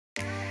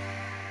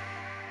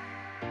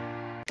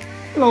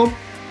Hello,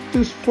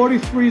 this is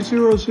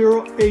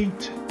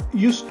 43008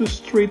 Eustis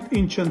Street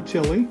in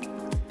Chantilly.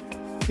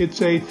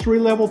 It's a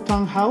 3-level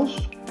townhouse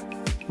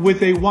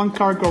with a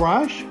 1-car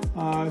garage.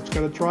 It's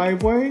got a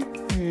driveway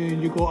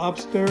and you go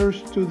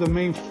upstairs to the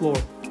main floor.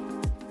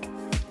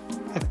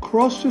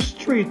 Across the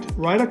street,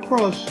 right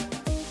across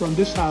from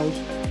this house,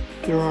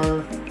 there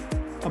are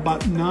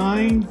about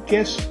 9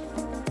 guest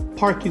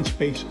parking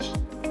spaces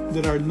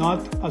that are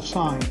not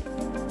assigned.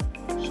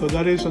 So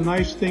that is a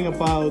nice thing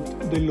about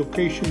the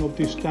location of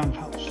this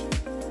townhouse.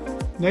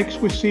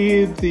 Next, we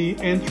see the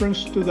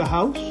entrance to the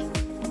house.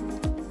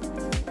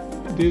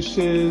 This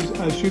is,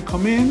 as you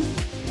come in,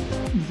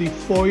 the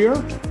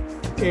foyer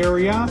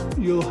area.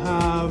 You'll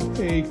have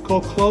a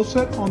coat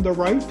closet on the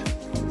right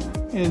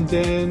and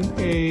then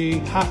a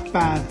half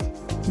bath.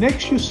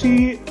 Next, you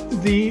see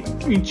the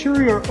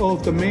interior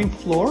of the main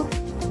floor.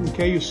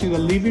 Okay, you see the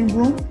living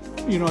room.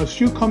 As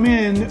you come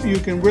in, you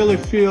can really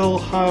feel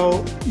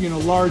how,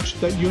 large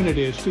that unit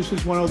is. This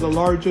is one of the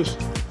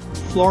largest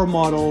floor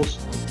models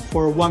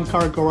for a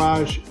 1-car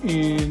garage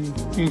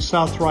in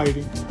South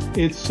Riding.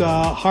 It's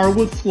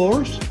hardwood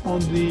floors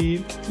on the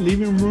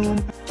living room,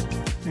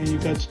 and you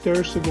got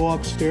stairs to go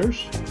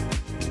upstairs.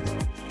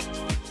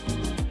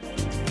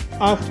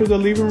 After the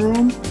living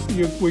room,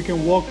 we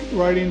can walk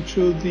right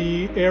into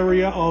the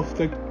area of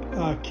the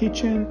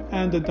kitchen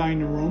and the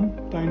dining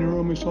room. Dining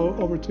room is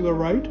over to the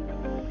right.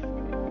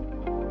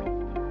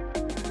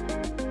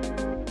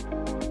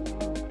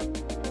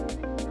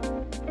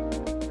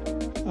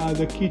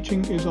 The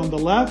kitchen is on the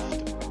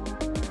left.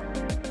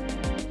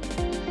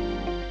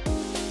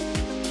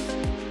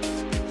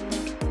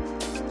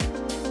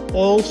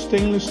 All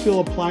stainless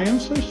steel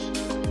appliances.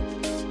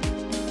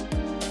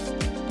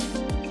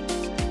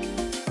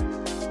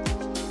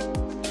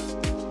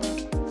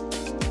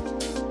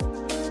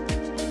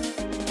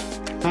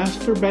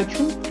 Master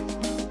bedroom.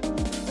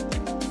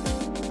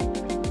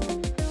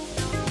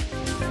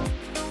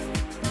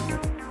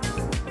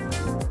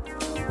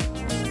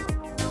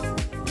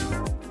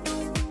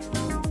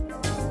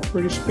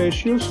 Pretty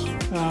spacious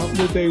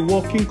with a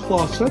walk-in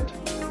closet.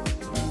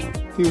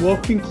 The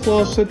walk-in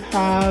closet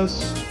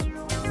has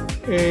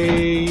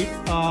a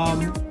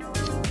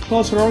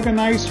closet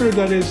organizer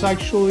that is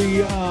actually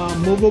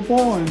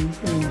movable, and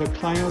the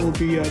client will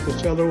be, the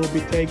seller will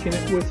be taking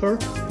it with her.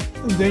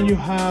 And then you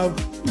have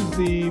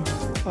the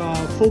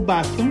full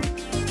bathroom,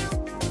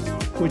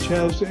 which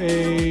has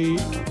a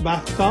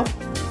bathtub,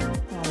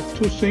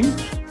 2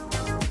 sinks,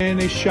 and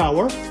a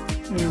shower.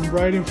 And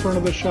right in front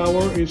of the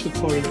shower is a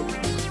toilet.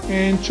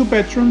 And 2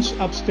 bedrooms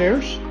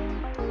upstairs.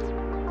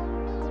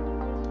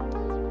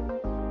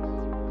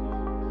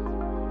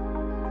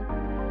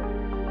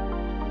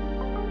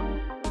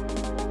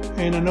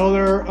 And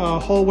another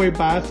hallway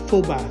bath,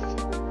 full bath.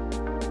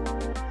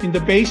 In the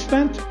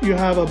basement, you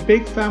have a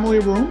big family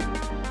room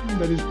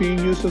that is being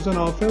used as an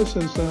office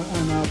and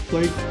a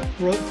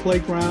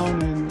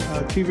playground and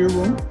TV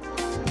room.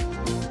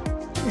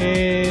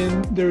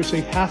 And there's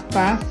a half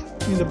bath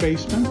in the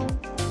basement.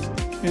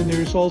 And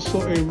there's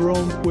also a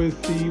room with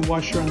the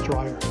washer and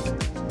dryer.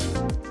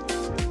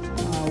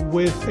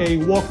 With a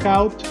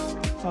walkout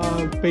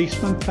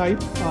basement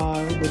type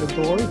with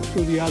a door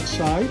to the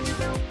outside.